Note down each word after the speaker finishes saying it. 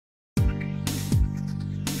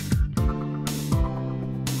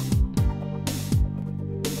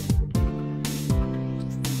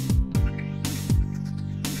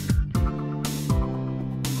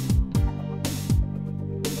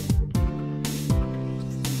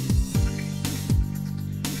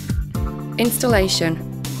Installation.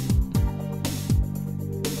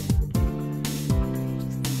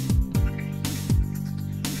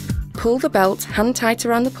 Pull the belt hand tight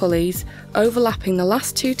around the pulleys, overlapping the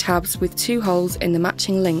last two tabs with 2 holes in the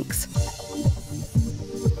matching links.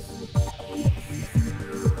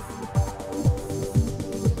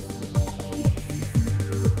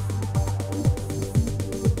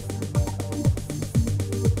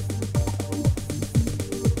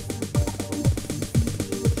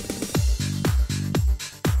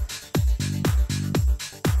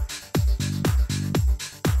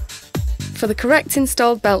 For the correct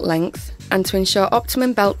installed belt length, and to ensure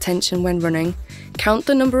optimum belt tension when running, count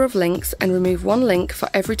the number of links and remove 1 link for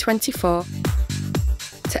every 24.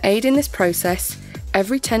 To aid in this process,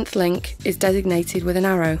 every 10th link is designated with an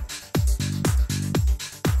arrow.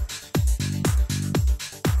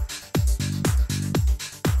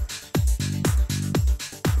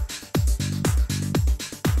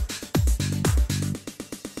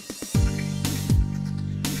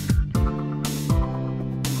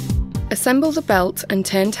 Assemble the belt and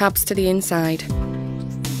turn tabs to the inside.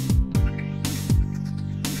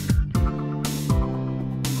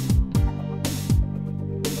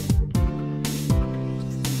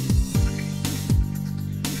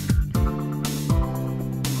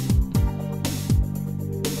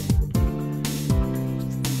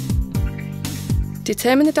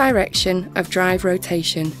 Determine the direction of drive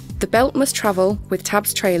rotation. The belt must travel with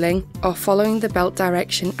tabs trailing or following the belt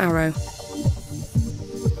direction arrow.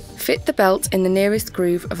 Fit the belt in the nearest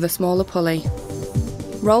groove of the smaller pulley.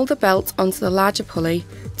 Roll the belt onto the larger pulley,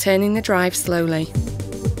 turning the drive slowly.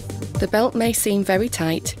 The belt may seem very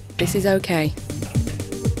tight, this is okay.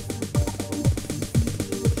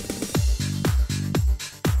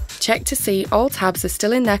 Check to see all tabs are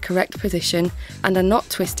still in their correct position and are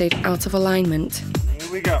not twisted out of alignment.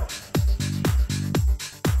 Here we go.